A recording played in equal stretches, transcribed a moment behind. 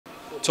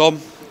Tom,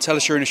 tell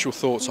us your initial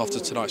thoughts after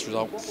tonight's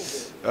result.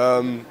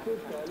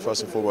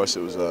 First and foremost,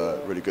 it was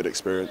a really good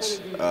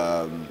experience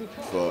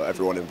for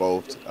everyone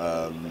involved.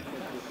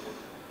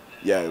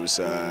 Yeah, it was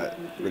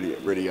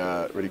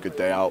really good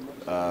day out.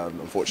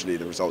 Unfortunately,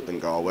 the result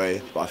didn't go our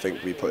way, but I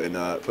think we put in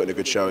a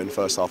good show in the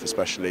first half,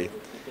 especially.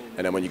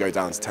 And then when you go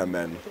down to 10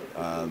 men,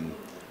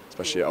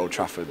 especially at Old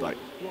Trafford, like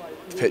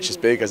the pitch is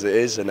big as it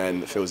is, and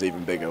then it feels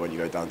even bigger when you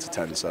go down to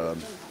 10. So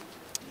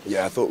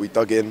yeah, I thought we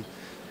dug in,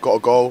 got a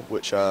goal,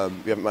 which we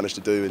haven't managed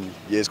to do in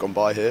years gone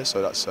by here.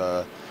 So that's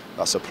a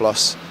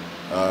plus.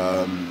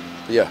 But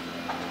yeah,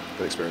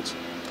 good experience.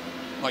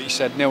 Like you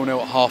said,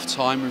 0-0 at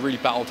half-time. We really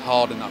battled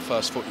hard in that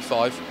first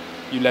 45.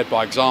 You led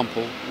by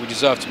example. We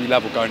deserve to be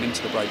level going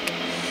into the break.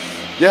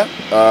 Yeah,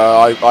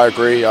 I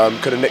agree.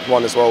 Could have nicked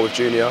one as well with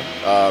Junior,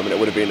 and it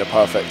would have been a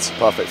perfect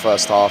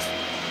first half.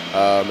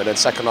 And then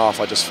second half,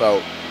 I just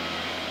felt,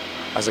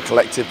 as a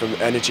collective, the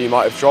energy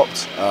might have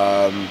dropped.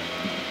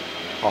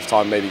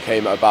 Half-time maybe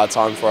came at a bad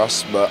time for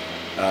us, but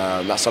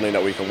that's something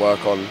that we can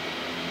work on.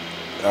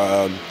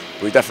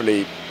 We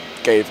definitely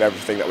gave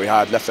everything that we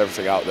had, left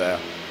everything out there.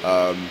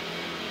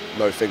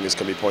 No fingers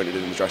can be pointed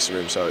in the dressing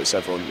room, so it's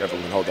everyone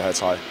can hold their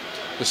heads high.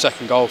 The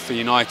second goal for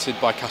United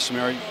by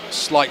Casemiro,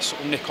 slight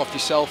sort of nick off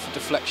yourself, a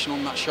deflection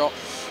on that shot.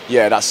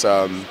 Yeah, that's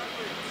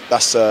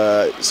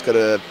it's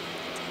gonna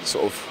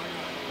sort of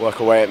work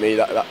away at me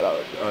that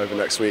over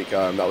next week.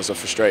 That was a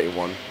frustrating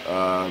one.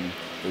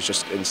 It was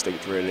just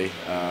instinct really,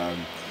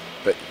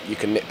 but you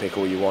can nitpick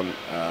all you want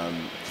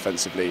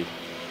defensively.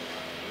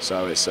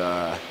 So it's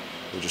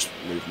we'll just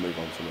move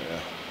on from it. Yeah.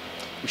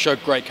 We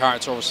showed great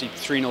character, obviously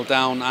 3-0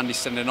 down, Andy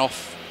sending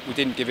off. We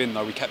didn't give in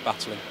though, we kept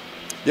battling.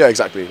 Yeah,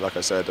 exactly. Like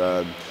I said,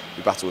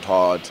 we battled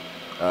hard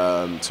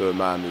to a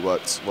man. We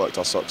worked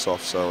our socks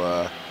off.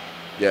 So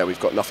yeah, we've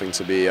got nothing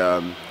to be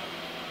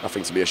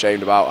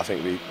ashamed about. I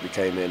think we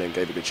came in and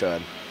gave a good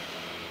churn.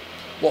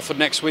 Watford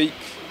next week,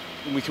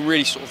 we can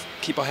really sort of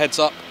keep our heads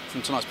up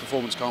from tonight's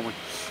performance, can't we?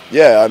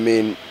 Yeah, I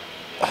mean,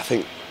 I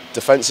think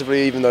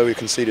defensively, even though we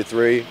conceded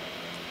 3,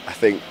 I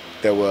think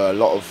there were a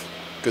lot of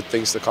good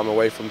things to come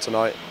away from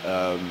tonight.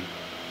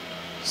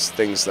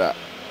 Things that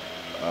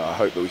I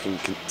hope that we can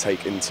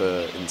take into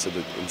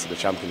the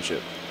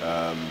championship.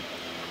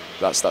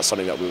 That's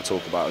something that we'll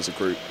talk about as a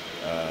group.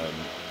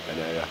 And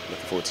yeah,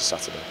 looking forward to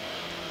Saturday.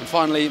 And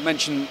finally,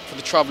 mention for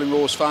the travelling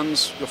Roars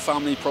fans, your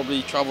family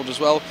probably travelled as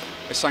well.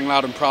 They sang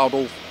loud and proud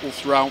all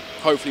throughout.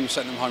 Hopefully, we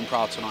sent them home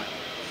proud tonight.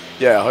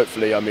 Yeah,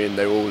 hopefully. I mean,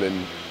 they were all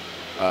in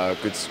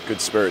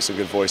good spirits and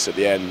good voice at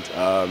the end.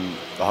 I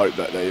hope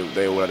that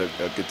they all had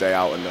a good day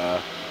out, and I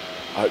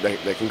hope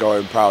they can go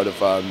home proud of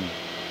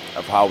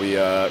how we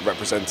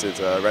represented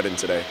Reading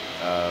today.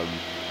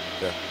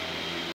 Yeah.